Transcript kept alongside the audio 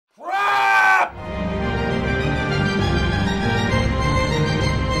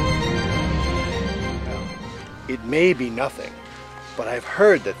may be nothing, but I've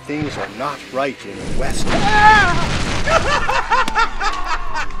heard that things are not right in the West.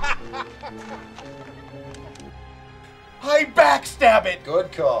 I backstab it!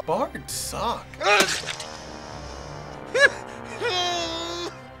 Good call. Bards suck.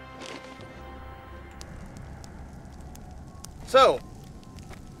 So,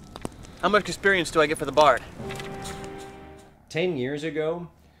 how much experience do I get for the Bard? 10 years ago,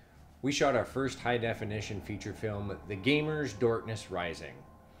 we shot our first high-definition feature film, The Gamer's Dorkness Rising.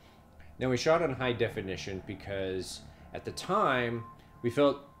 Now, we shot on high definition because, at the time, we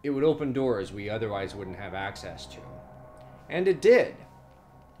felt it would open doors we otherwise wouldn't have access to. And it did.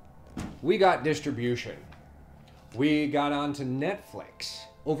 We got distribution. We got onto Netflix.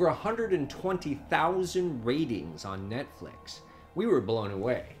 Over 120,000 ratings on Netflix. We were blown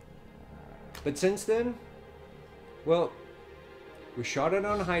away. But since then, well, we shot it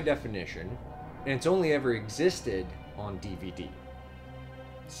on high definition, and it's only ever existed on DVD.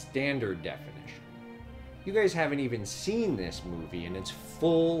 Standard definition. You guys haven't even seen this movie in its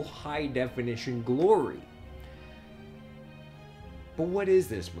full high definition glory. But what is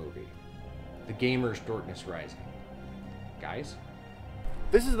this movie? The Gamer's Dorkness Rising. Guys?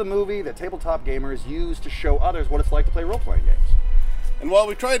 This is the movie that tabletop gamers use to show others what it's like to play role-playing games. And while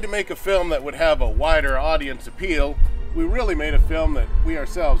we tried to make a film that would have a wider audience appeal, we really made a film that we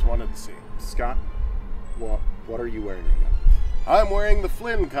ourselves wanted to see. Scott, what are you wearing right now? I'm wearing the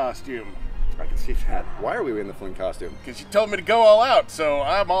Flynn costume. I can see that. Why are we in the Flynn costume? Because you told me to go all out, so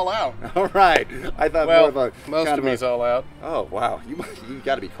I'm all out. All right. I thought well, more of a... most of me's all out. Oh, wow. You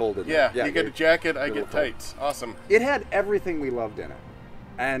got to be cold in there. Yeah, you get a jacket, I get tights. Awesome. It had everything we loved in it.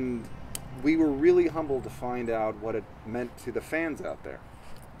 And we were really humbled to find out what it meant to the fans out there.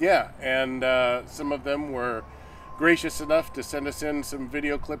 Yeah, and some of them were gracious enough to send us in some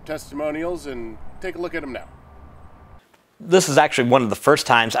video clip testimonials, and take a look at them now. This is actually one of the first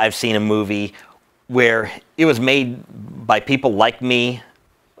times I've seen a movie where it was made by people like me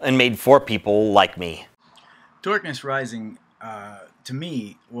and made for people like me. Dorkness Rising, to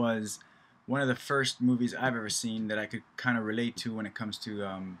me, was one of the first movies I've ever seen that I could kind of relate to when it comes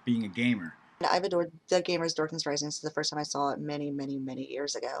to being a gamer. I've adored The Gamer's Dorkness Rising since the first time I saw it many, many, many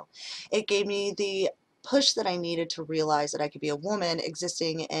years ago. It gave me the push that I needed to realize that I could be a woman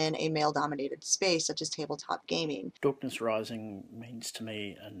existing in a male-dominated space such as tabletop gaming. Dorkness Rising means to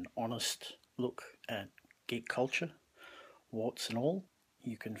me an honest look at geek culture, warts and all.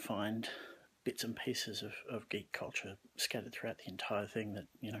 You can find bits and pieces of geek culture scattered throughout the entire thing that,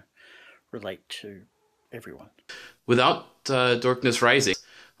 you know, relate to everyone. Without Dorkness Rising,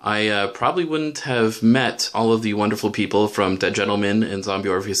 I probably wouldn't have met all of the wonderful people from Dead Gentlemen and Zombie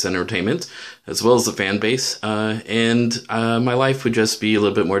Orpheus Entertainment, as well as the fan base, and my life would just be a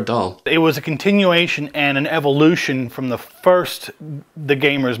little bit more dull. It was a continuation and an evolution from the first The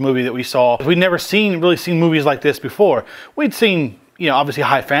Gamers movie that we saw. We'd never really seen movies like this before. We'd seen, you know, obviously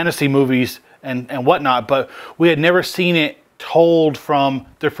high fantasy movies and whatnot, but we had never seen it told from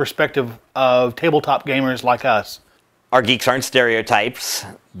the perspective of tabletop gamers like us. Our geeks aren't stereotypes,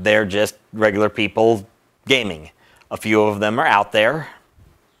 they're just regular people gaming. A few of them are out there,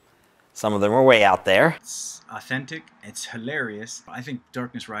 some of them are way out there. It's authentic, it's hilarious. I think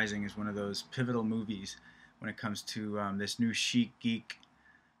Dorkness Rising is one of those pivotal movies when it comes to this new chic geek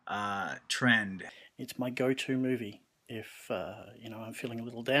trend. It's my go-to movie. If, you know, I'm feeling a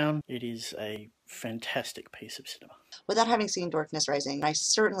little down, it is a fantastic piece of cinema. Without having seen Dorkness Rising, I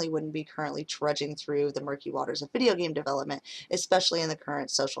certainly wouldn't be currently trudging through the murky waters of video game development, especially in the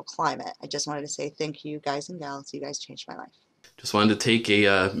current social climate. I just wanted to say thank you guys and gals. You guys changed my life. Just wanted to take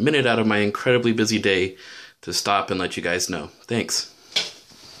a minute out of my incredibly busy day to stop and let you guys know. Thanks.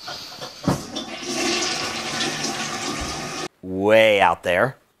 Way out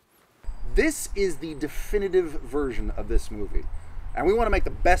there. This is the definitive version of this movie. And we want to make the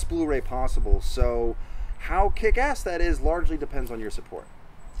best Blu-ray possible, so how kick-ass that is largely depends on your support.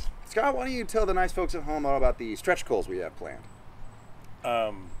 Scott, why don't you tell the nice folks at home all about the stretch goals we have planned?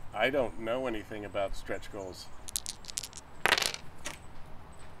 I don't know anything about stretch goals.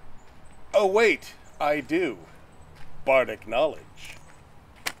 Oh wait, I do. Bardic knowledge.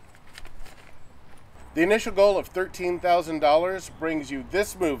 The initial goal of $13,000 brings you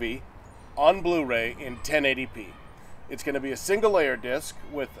this movie on Blu-ray in 1080p. It's going to be a single layer disc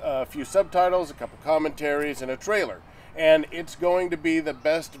with a few subtitles, a couple commentaries, and a trailer. And it's going to be the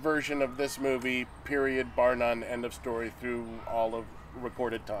best version of this movie, period, bar none, end of story, through all of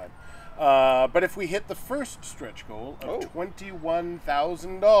recorded time. But if we hit the first stretch goal of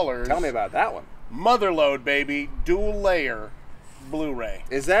 $21,000... Tell me about that one. Motherload, baby. Dual layer. Blu-ray.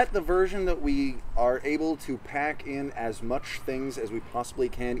 Is that the version that we are able to pack in as much things as we possibly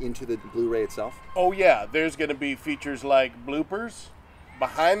can into the Blu-ray itself? Oh yeah, there's going to be features like bloopers,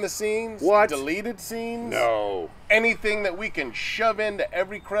 behind the scenes, What? deleted scenes. No. Anything that we can shove into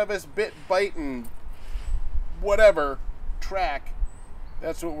every crevice, bit, bite, and whatever track.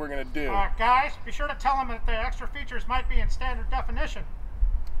 That's what we're going to do. Guys, be sure to tell them that the extra features might be in standard definition.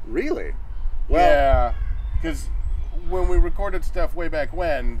 Really? Well, yeah, because when we recorded stuff way back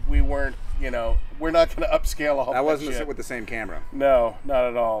when, we weren't, we're not going to upscale all that wasn't shit. with the same camera. No, not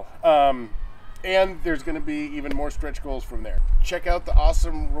at all. And there's going to be even more stretch goals from there. Check out the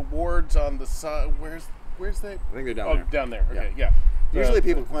awesome rewards on the side. Where's they? I think they're down there. Oh, down there. Okay, yeah. Usually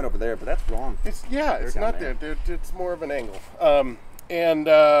people point over there, but that's wrong. It's down not there. It's more of an angle.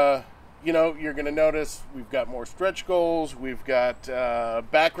 You're going to notice we've got more stretch goals. We've got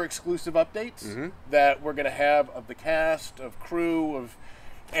backer exclusive updates that we're going to have of the cast, of crew, of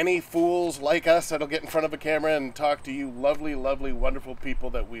any fools like us that'll get in front of a camera and talk to you lovely, lovely, wonderful people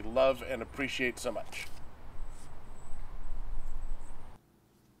that we love and appreciate so much.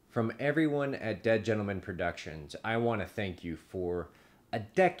 From everyone at Dead Gentleman Productions, I want to thank you for a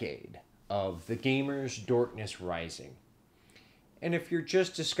decade of The Gamer's Dorkness Rising. And if you're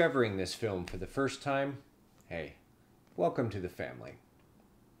just discovering this film for the first time, hey, welcome to the family.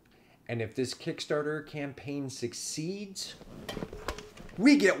 And if this Kickstarter campaign succeeds,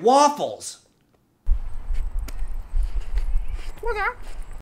 we get waffles! What's that?